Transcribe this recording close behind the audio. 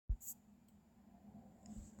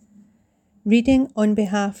Reading on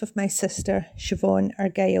behalf of my sister, Siobhan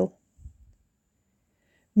Argyle.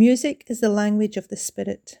 Music is the language of the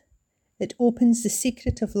spirit. It opens the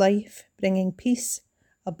secret of life, bringing peace,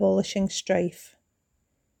 abolishing strife.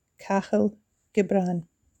 Cathal Gibran.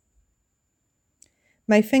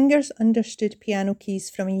 My fingers understood piano keys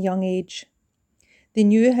from a young age. They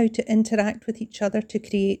knew how to interact with each other to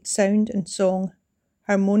create sound and song,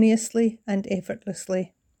 harmoniously and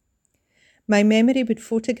effortlessly. My memory would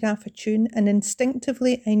photograph a tune, and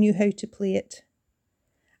instinctively I knew how to play it.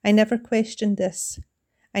 I never questioned this.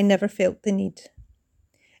 I never felt the need.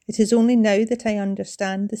 It is only now that I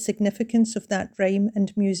understand the significance of that rhyme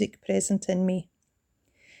and music present in me.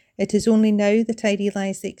 It is only now that I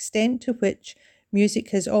realise the extent to which music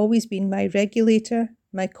has always been my regulator,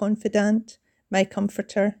 my confidant, my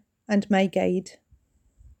comforter, and my guide.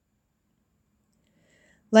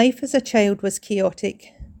 Life as a child was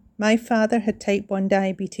chaotic. My father had type 1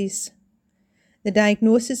 diabetes. The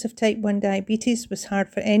diagnosis of type 1 diabetes was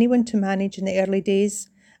hard for anyone to manage in the early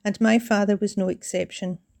days, and my father was no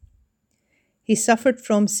exception. He suffered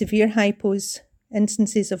from severe hypos,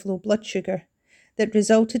 instances of low blood sugar, that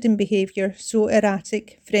resulted in behaviour so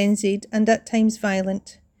erratic, frenzied, and at times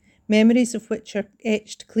violent, memories of which are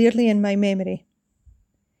etched clearly in my memory.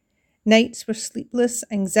 Nights were sleepless,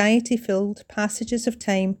 anxiety-filled passages of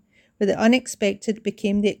time where the unexpected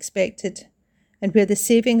became the expected, and where the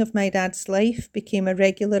saving of my dad's life became a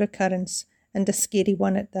regular occurrence, and a scary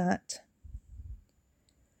one at that.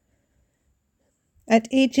 At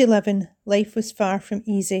age 11, life was far from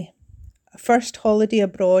easy. A first holiday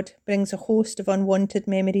abroad brings a host of unwanted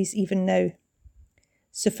memories even now.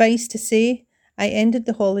 Suffice to say, I ended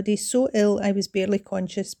the holiday so ill I was barely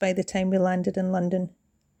conscious by the time we landed in London.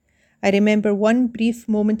 I remember one brief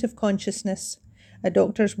moment of consciousness, a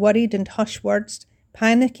doctor's worried and hushed words,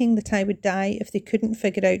 panicking that I would die if they couldn't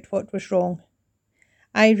figure out what was wrong.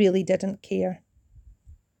 I really didn't care.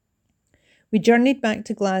 We journeyed back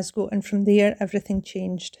to Glasgow, and from there everything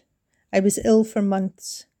changed. I was ill for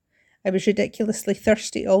months. I was ridiculously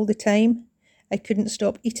thirsty all the time. I couldn't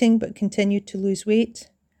stop eating but continued to lose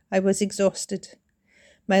weight. I was exhausted.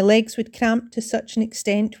 My legs would cramp to such an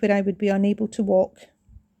extent where I would be unable to walk.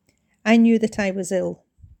 I knew that I was ill.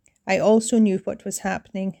 I also knew what was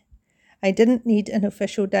happening. I didn't need an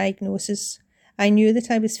official diagnosis. I knew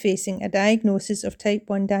that I was facing a diagnosis of type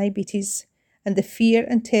 1 diabetes, and the fear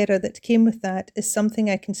and terror that came with that is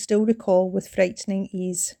something I can still recall with frightening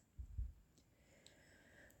ease.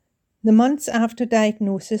 The months after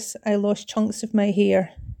diagnosis, I lost chunks of my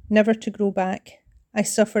hair, never to grow back. I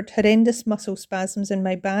suffered horrendous muscle spasms in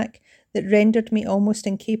my back that rendered me almost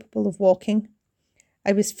incapable of walking.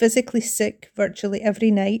 I was physically sick virtually every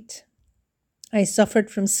night. I suffered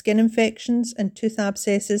from skin infections and tooth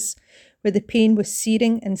abscesses where the pain was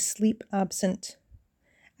searing and sleep absent.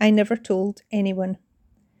 I never told anyone.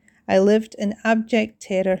 I lived in abject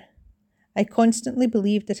terror. I constantly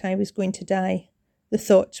believed that I was going to die. The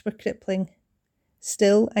thoughts were crippling.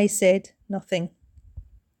 Still, I said nothing.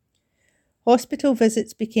 Hospital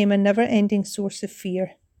visits became a never-ending source of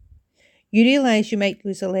fear. You realise you might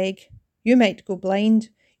lose a leg. You might go blind.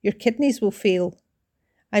 Your kidneys will fail.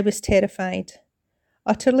 I was terrified.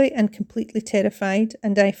 Utterly and completely terrified,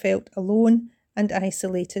 and I felt alone and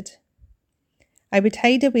isolated. I would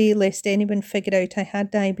hide away lest anyone figure out I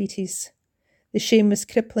had diabetes. The shame was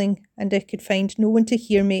crippling, and I could find no one to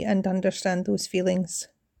hear me and understand those feelings.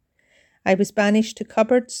 I was banished to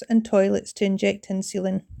cupboards and toilets to inject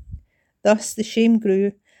insulin. Thus the shame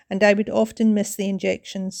grew, and I would often miss the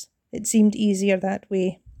injections. It seemed easier that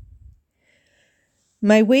way.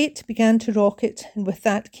 My weight began to rocket, and with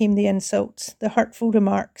that came the insults, the hurtful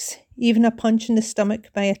remarks, even a punch in the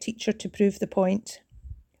stomach by a teacher to prove the point.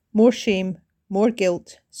 More shame, more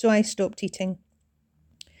guilt, so I stopped eating.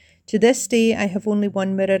 To this day, I have only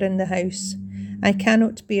one mirror in the house. I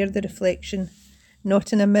cannot bear the reflection,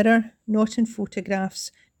 not in a mirror, not in photographs,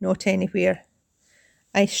 not anywhere.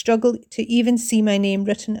 I struggle to even see my name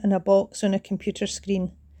written in a box on a computer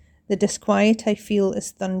screen. The disquiet I feel is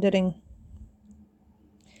thundering.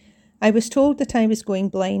 I was told that I was going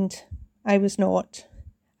blind. I was not.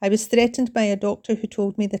 I was threatened by a doctor who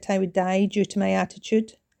told me that I would die due to my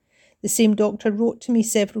attitude. The same doctor wrote to me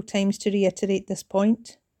several times to reiterate this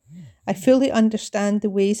point. I fully understand the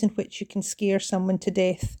ways in which you can scare someone to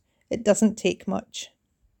death. It doesn't take much.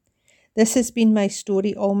 This has been my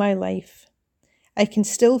story all my life. I can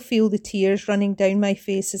still feel the tears running down my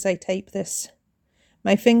face as I type this.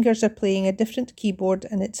 My fingers are playing a different keyboard,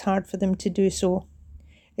 and it's hard for them to do so.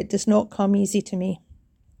 It does not come easy to me.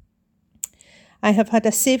 I have had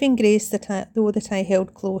a saving grace that I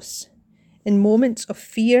held close. In moments of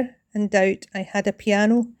fear and doubt, I had a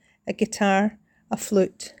piano, a guitar, a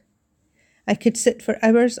flute. I could sit for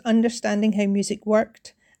hours understanding how music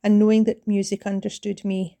worked and knowing that music understood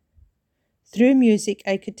me. Through music,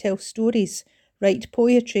 I could tell stories, write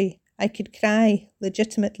poetry, I could cry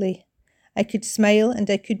legitimately. I could smile and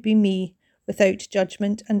I could be me, without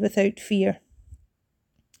judgment and without fear.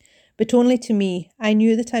 But only to me, I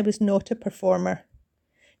knew that I was not a performer,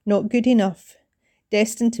 not good enough,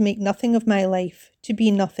 destined to make nothing of my life, to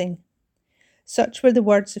be nothing. Such were the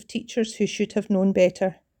words of teachers who should have known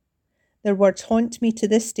better. Their words haunt me to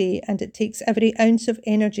this day, and it takes every ounce of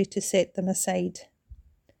energy to set them aside.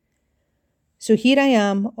 So here I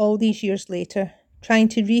am, all these years later, trying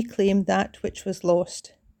to reclaim that which was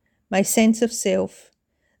lost. My sense of self,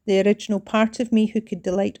 the original part of me who could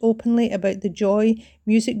delight openly about the joy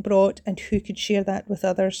music brought and who could share that with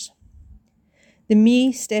others. The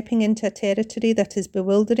me stepping into a territory that is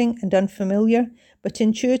bewildering and unfamiliar, but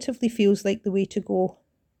intuitively feels like the way to go.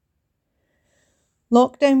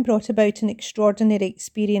 Lockdown brought about an extraordinary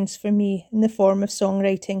experience for me in the form of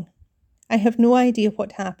songwriting. I have no idea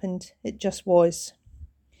what happened, it just was.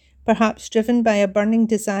 Perhaps driven by a burning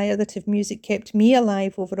desire that if music kept me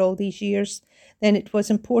alive over all these years, then it was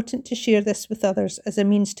important to share this with others as a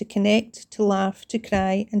means to connect, to laugh, to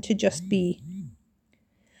cry, and to just be.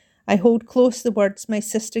 I hold close the words my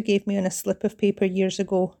sister gave me on a slip of paper years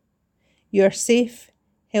ago. You are safe,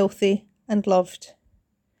 healthy, and loved.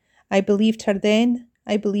 I believed her then,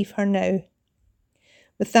 I believe her now.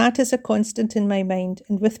 With that as a constant in my mind,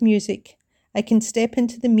 and with music, I can step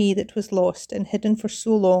into the me that was lost and hidden for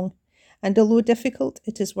so long, and although difficult,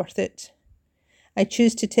 it is worth it. I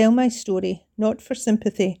choose to tell my story, not for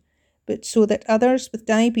sympathy, but so that others with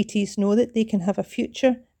diabetes know that they can have a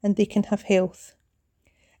future and they can have health.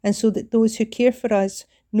 And so that those who care for us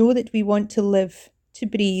know that we want to live, to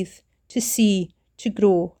breathe, to see, to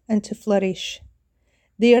grow, and to flourish.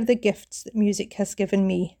 They are the gifts that music has given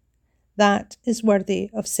me. That is worthy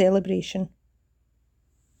of celebration.